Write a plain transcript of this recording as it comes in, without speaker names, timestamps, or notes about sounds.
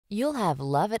You'll have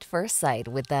love at first sight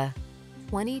with the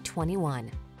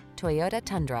 2021 Toyota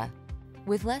Tundra.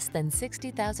 With less than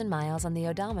 60,000 miles on the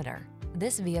odometer,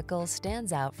 this vehicle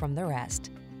stands out from the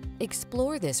rest.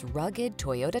 Explore this rugged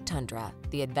Toyota Tundra,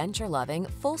 the adventure-loving,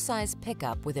 full-size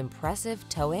pickup with impressive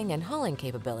towing and hauling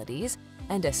capabilities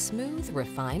and a smooth,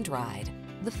 refined ride.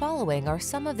 The following are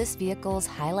some of this vehicle's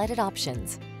highlighted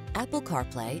options: Apple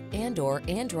CarPlay and/or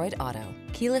Android Auto,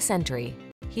 keyless entry,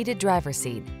 heated driver's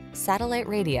seat, satellite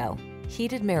radio,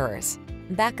 heated mirrors,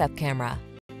 backup camera,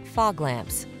 fog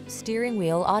lamps, steering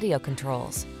wheel audio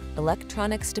controls,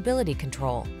 electronic stability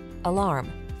control,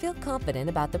 alarm. Feel confident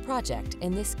about the project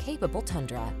in this capable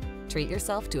Tundra. Treat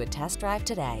yourself to a test drive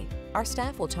today. Our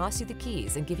staff will toss you the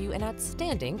keys and give you an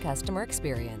outstanding customer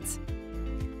experience.